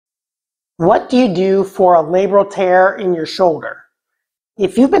What do you do for a labral tear in your shoulder?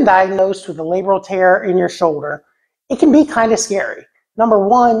 If you've been diagnosed with a labral tear in your shoulder, it can be kind of scary. Number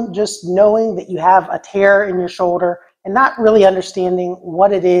one, just knowing that you have a tear in your shoulder and not really understanding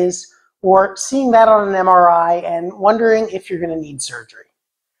what it is, or seeing that on an MRI and wondering if you're going to need surgery.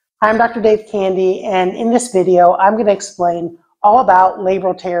 I'm Dr. Dave Candy, and in this video, I'm going to explain all about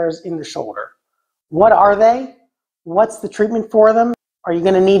labral tears in the shoulder. What are they? What's the treatment for them? Are you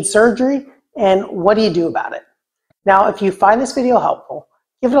going to need surgery? And what do you do about it? Now, if you find this video helpful,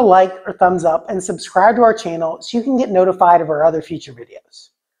 give it a like or thumbs up and subscribe to our channel so you can get notified of our other future videos.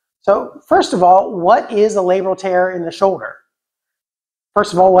 So first of all, what is a labral tear in the shoulder?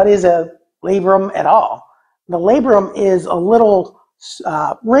 First of all, what is a labrum at all? The labrum is a little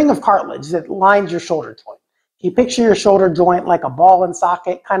ring of cartilage that lines your shoulder joint. If you picture your shoulder joint like a ball and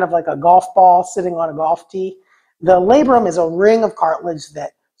socket, kind of like a golf ball sitting on a golf tee, the labrum is a ring of cartilage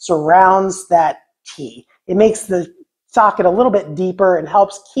that surrounds that tee. It makes the socket a little bit deeper and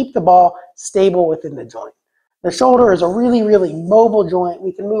helps keep the ball stable within the joint. The shoulder is a really, really mobile joint.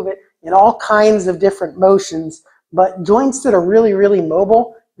 We can move it in all kinds of different motions, but joints that are really, really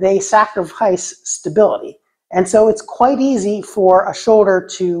mobile, they sacrifice stability. And so it's quite easy for a shoulder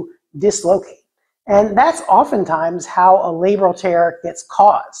to dislocate. And that's oftentimes how a labral tear gets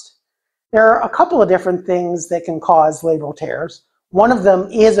caused. There are a couple of different things that can cause labral tears. One of them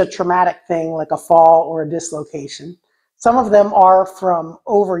is a traumatic thing like a fall or a dislocation. Some of them are from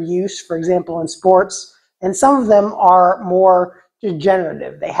overuse, for example, in sports, and some of them are more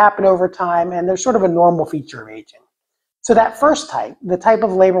degenerative. They happen over time and they're sort of a normal feature of aging. So that first type, the type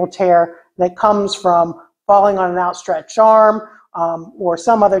of labral tear that comes from falling on an outstretched arm or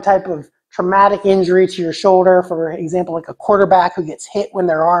some other type of traumatic injury to your shoulder, for example, like a quarterback who gets hit when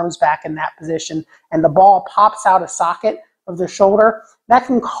their arm's back in that position and the ball pops out of socket of the shoulder, that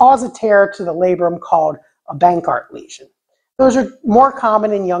can cause a tear to the labrum called a Bankart lesion. Those are more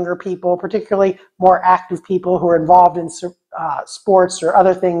common in younger people, particularly more active people who are involved in sports or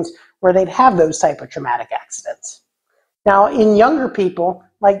other things where they'd have those type of traumatic accidents. Now, in younger people,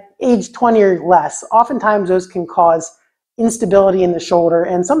 like age 20 or less, oftentimes those can cause instability in the shoulder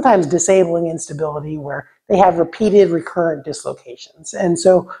and sometimes disabling instability where they have repeated recurrent dislocations. And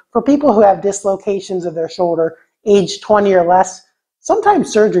so for people who have dislocations of their shoulder, age 20 or less,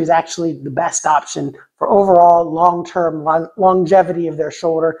 sometimes surgery is actually the best option for overall long-term longevity of their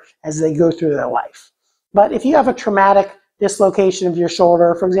shoulder as they go through their life. But if you have a traumatic dislocation of your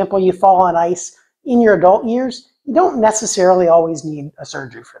shoulder, for example, you fall on ice in your adult years, you don't necessarily always need a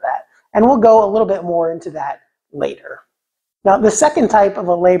surgery for that. And we'll go a little bit more into that later. Now, the second type of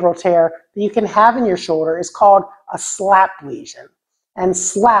a labral tear that you can have in your shoulder is called a SLAP lesion. And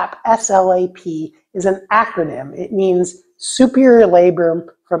SLAP, S-L-A-P, is an acronym. It means superior labrum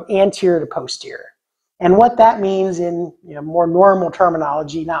from anterior to posterior. And what that means in more normal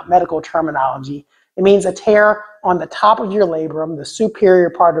terminology, not medical terminology, it means a tear on the top of your labrum, the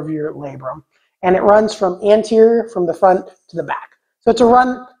superior part of your labrum, and it runs from anterior, from the front to the back. So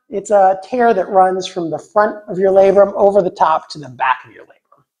it's a tear that runs from the front of your labrum over the top to the back of your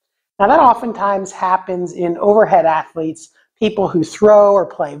labrum. Now that oftentimes happens in overhead athletes, people who throw or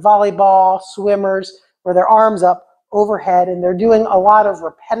play volleyball, swimmers, where their arms up overhead and they're doing a lot of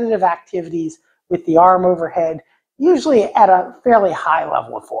repetitive activities with the arm overhead, usually at a fairly high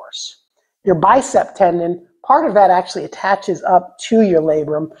level of force. Your bicep tendon, part of that actually attaches up to your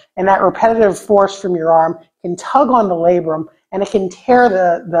labrum, and that repetitive force from your arm can tug on the labrum and it can tear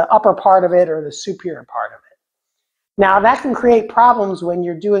the upper part of it or the superior part of it. Now that can create problems when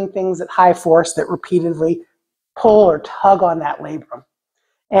you're doing things at high force that repeatedly pull or tug on that labrum.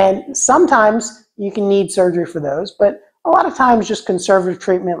 And sometimes you can need surgery for those, but a lot of times just conservative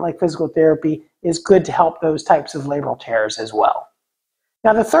treatment like physical therapy is good to help those types of labral tears as well.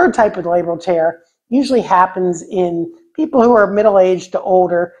 Now the third type of labral tear usually happens in people who are middle-aged to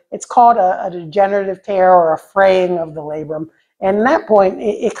older. It's called a degenerative tear or a fraying of the labrum. And at that point,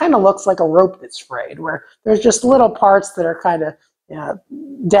 it kind of looks like a rope that's frayed, where there's just little parts that are kind of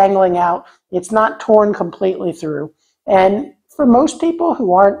dangling out. It's not torn completely through. And for most people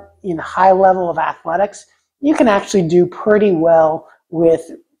who aren't in high level of athletics, you can actually do pretty well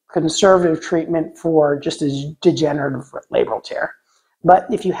with conservative treatment for just a degenerative labral tear. But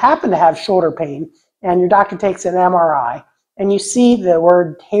if you happen to have shoulder pain and your doctor takes an MRI and you see the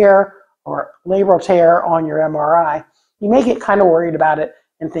word tear or labral tear on your MRI, you may get kind of worried about it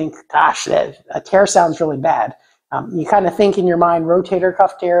and think, gosh, a tear sounds really bad. You kind of think in your mind rotator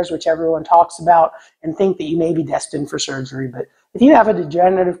cuff tears, which everyone talks about, and think that you may be destined for surgery. But if you have a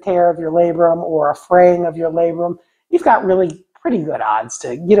degenerative tear of your labrum or a fraying of your labrum, you've got really pretty good odds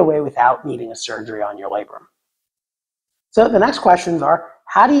to get away without needing a surgery on your labrum. So the next questions are,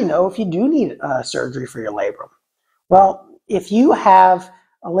 how do you know if you do need surgery for your labrum? Well, if you have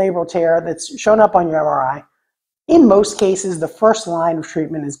a labral tear that's shown up on your MRI, in most cases, the first line of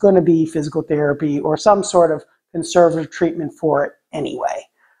treatment is going to be physical therapy or some sort of conservative treatment for it anyway.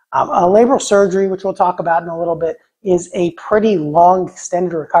 A labral surgery, which we'll talk about in a little bit, is a pretty long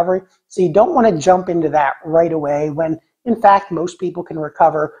extended recovery. So you don't want to jump into that right away when, in fact, most people can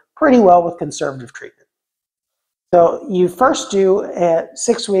recover pretty well with conservative treatment. So you first do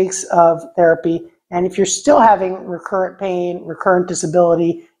 6 weeks of therapy, and if you're still having recurrent pain, recurrent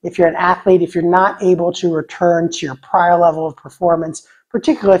disability, if you're an athlete, if you're not able to return to your prior level of performance,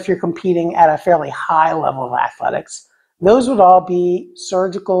 particularly if you're competing at a fairly high level of athletics, those would all be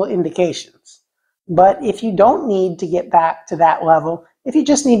surgical indications. But if you don't need to get back to that level, if you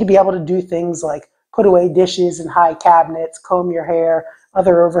just need to be able to do things like put away dishes in high cabinets, comb your hair,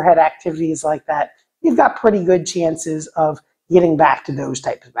 other overhead activities like that, you've got pretty good chances of getting back to those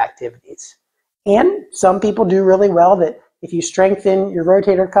types of activities. And some people do really well that if you strengthen your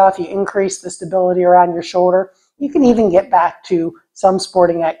rotator cuff, you increase the stability around your shoulder, you can even get back to some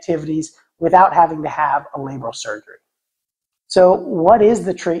sporting activities without having to have a labral surgery. So what is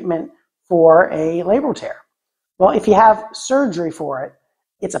the treatment for a labral tear? Well, if you have surgery for it,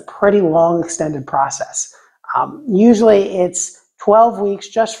 it's a pretty long extended process. Usually it's 12 weeks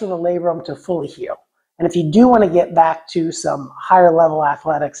just for the labrum to fully heal. And if you do want to get back to some higher level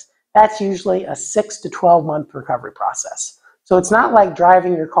athletics, that's usually a 6 to 12 month recovery process. So it's not like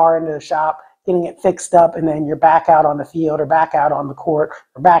driving your car into the shop, getting it fixed up, and then you're back out on the field or back out on the court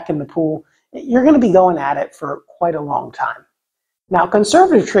or back in the pool. You're going to be going at it for quite a long time. Now,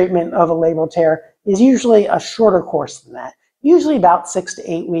 conservative treatment of a labral tear is usually a shorter course than that, usually about 6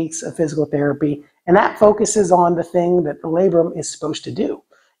 to 8 weeks of physical therapy, and that focuses on the thing that the labrum is supposed to do.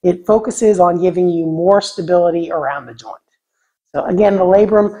 It focuses on giving you more stability around the joint. So again, the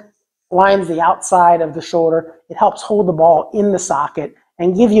labrum lines the outside of the shoulder. It helps hold the ball in the socket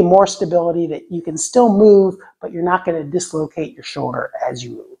and give you more stability that you can still move, but you're not going to dislocate your shoulder as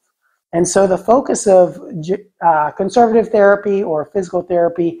you move. And so the focus of conservative therapy or physical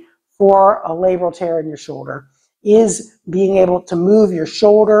therapy for a labral tear in your shoulder is being able to move your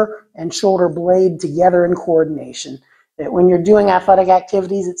shoulder and shoulder blade together in coordination. That when you're doing athletic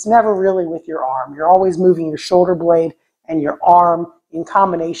activities, it's never really with your arm. You're always moving your shoulder blade and your arm in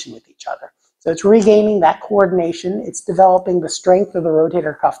combination with each other. So it's regaining that coordination. It's developing the strength of the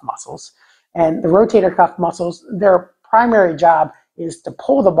rotator cuff muscles. And the rotator cuff muscles, their primary job is to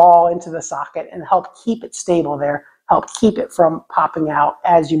pull the ball into the socket and help keep it stable there, help keep it from popping out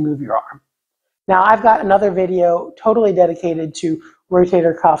as you move your arm. Now, I've got another video totally dedicated to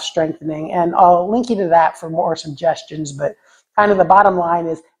rotator cuff strengthening, and I'll link you to that for more suggestions, but kind of the bottom line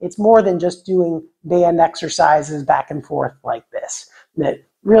is it's more than just doing band exercises back and forth like this. That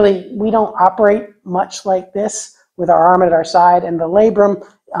really, we don't operate much like this with our arm at our side, and the labrum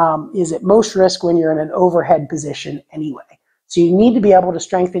is at most risk when you're in an overhead position anyway. So you need to be able to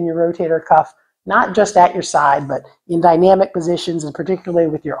strengthen your rotator cuff, not just at your side, but in dynamic positions, and particularly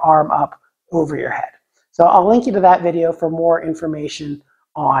with your arm up over your head. So I'll link you to that video for more information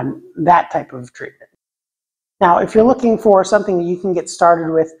on that type of treatment. Now, if you're looking for something that you can get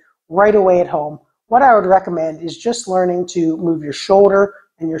started with right away at home, what I would recommend is just learning to move your shoulder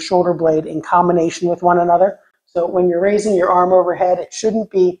and your shoulder blade in combination with one another. So when you're raising your arm overhead, it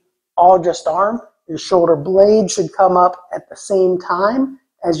shouldn't be all just arm. Your shoulder blade should come up at the same time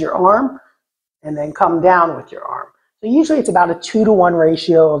as your arm and then come down with your arm. So usually it's about a 2-to-1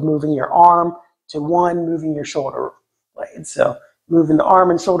 ratio of moving your arm to 1 moving your shoulder blade. So moving the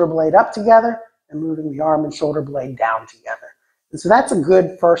arm and shoulder blade up together and moving the arm and shoulder blade down together. And so that's a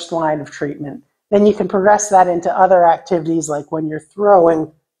good first line of treatment. Then you can progress that into other activities like when you're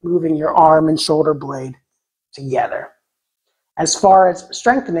throwing, moving your arm and shoulder blade together. As far as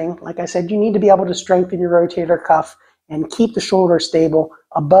strengthening, like I said, you need to be able to strengthen your rotator cuff and keep the shoulder stable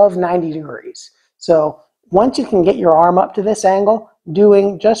above 90 degrees. So once you can get your arm up to this angle,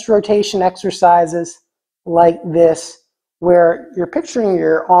 doing just rotation exercises like this, where you're picturing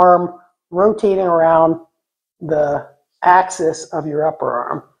your arm rotating around the axis of your upper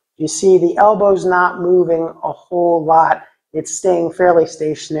arm. You see the elbow's not moving a whole lot. It's staying fairly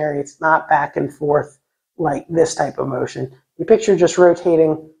stationary. It's not back and forth like this type of motion. You picture just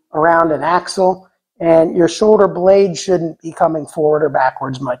rotating around an axle, and your shoulder blade shouldn't be coming forward or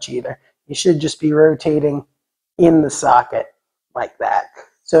backwards much either. You should just be rotating in the socket like that.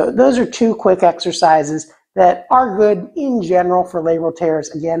 So those are 2 quick exercises that are good in general for labral tears.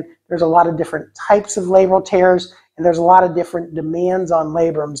 Again, there's a lot of different types of labral tears, And there's a lot of different demands on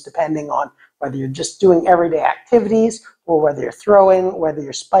labrums depending on whether you're just doing everyday activities or whether you're throwing, whether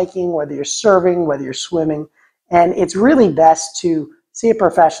you're spiking, whether you're serving, whether you're swimming. And it's really best to see a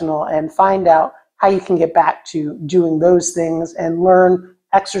professional and find out how you can get back to doing those things and learn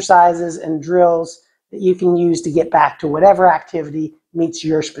exercises and drills that you can use to get back to whatever activity meets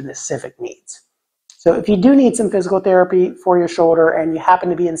your specific needs. So if you do need some physical therapy for your shoulder and you happen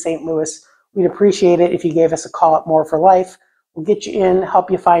to be in St. Louis, we'd appreciate it if you gave us a call at More for Life. We'll get you in, help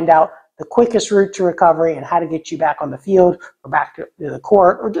you find out the quickest route to recovery and how to get you back on the field or back to the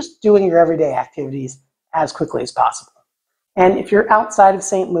court or just doing your everyday activities as quickly as possible. And if you're outside of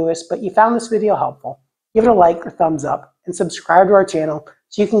St. Louis but you found this video helpful, give it a like or thumbs up and subscribe to our channel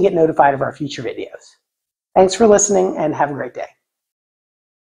so you can get notified of our future videos. Thanks for listening and have a great day.